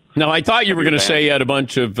to you. No, I thought you were going to say you had a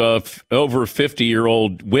bunch of over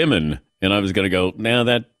 50-year-old women, and I was going to go, now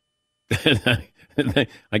that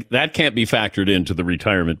that can't be factored into the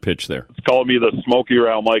retirement pitch there. It's called me the smokier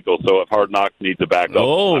Al Michael, so if Hard Knocks needs a backup,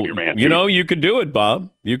 I'm your man. You know, you could do it, Bob.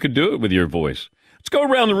 You could do it with your voice. Let's go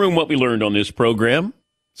around the room what we learned on this program.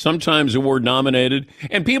 Sometimes award nominated.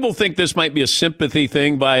 And people think this might be a sympathy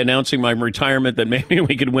thing by announcing my retirement, that maybe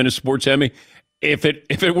we could win a sports Emmy. If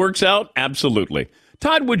it works out, absolutely.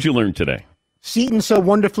 Todd, what'd you learn today? Seton so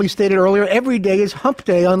wonderfully stated earlier, every day is hump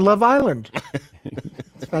day on Love Island.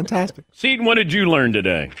 It's fantastic. Seton, what did you learn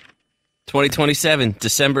today? 2027,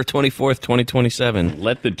 December 24th, 2027.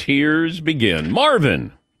 Let the tears begin.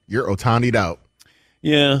 Marvin. You're Otani'd out.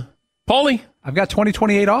 Yeah. Paulie? I've got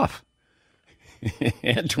 2028 off.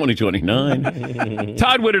 And 2029.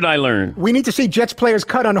 Todd, what did I learn? We need to see Jets players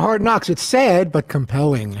cut on Hard Knocks. It's sad, but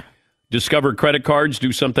compelling. Discover credit cards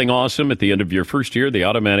do something awesome. At the end of your first year, they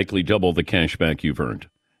automatically double the cash back you've earned.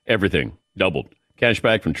 Everything doubled. Cash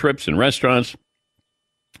back from trips and restaurants.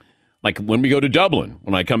 Like when we go to Dublin,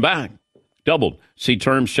 when I come back, doubled. See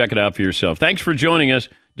terms, check it out for yourself. Thanks for joining us.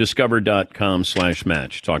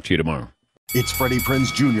 Discover.com/match. Talk to you tomorrow. It's Freddie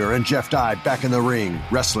Prinze Jr. and Jeff Dye back in the ring.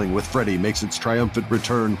 Wrestling with Freddie makes its triumphant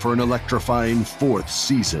return for an electrifying fourth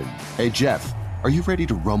season. Hey, Jeff, are you ready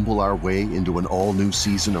to rumble our way into an all-new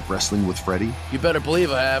season of Wrestling with Freddie? You better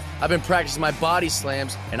believe I have. I've been practicing my body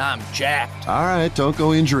slams, and I'm jacked. All right, don't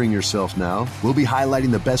go injuring yourself now. We'll be highlighting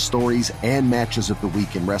the best stories and matches of the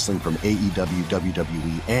week in wrestling from AEW,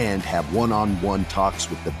 WWE, and have one-on-one talks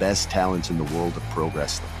with the best talents in the world of pro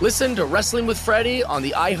wrestling. Listen to Wrestling with Freddie on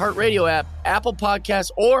the iHeartRadio app, Apple Podcasts,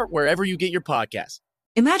 or wherever you get your podcasts.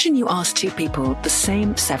 Imagine you ask two people the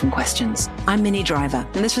same 7 questions. I'm Minnie Driver,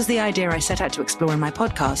 and this was the idea I set out to explore in my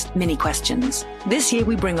podcast, Mini Questions. This year,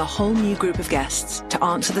 we bring a whole new group of guests to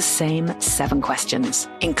answer the same 7 questions,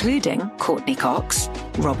 including Courtney Cox,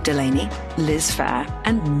 Rob Delaney, Liz Phair,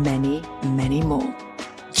 and many, many more.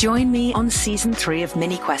 Join me on Season 3 of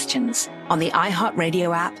Mini Questions on the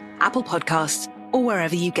iHeartRadio app, Apple Podcasts, or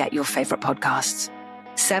wherever you get your favorite podcasts.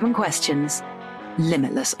 7 questions,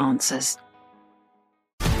 limitless answers.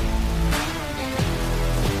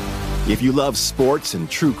 If you love sports and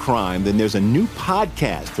true crime, then there's a new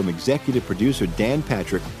podcast from executive producer Dan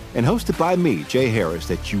Patrick and hosted by me, Jay Harris,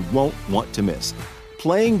 that you won't want to miss.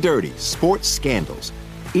 Playing Dirty: Sports Scandals.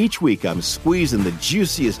 Each week, I'm squeezing the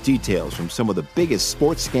juiciest details from some of the biggest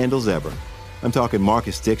sports scandals ever. I'm talking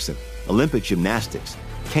Marcus Dixon, Olympic gymnastics,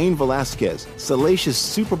 Cain Velasquez, salacious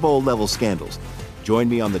Super Bowl-level scandals. Join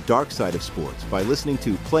me on the dark side of sports by listening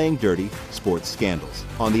to Playing Dirty: Sports Scandals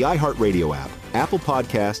on the iHeartRadio app, Apple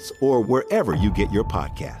Podcasts, or wherever you get your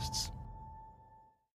podcasts.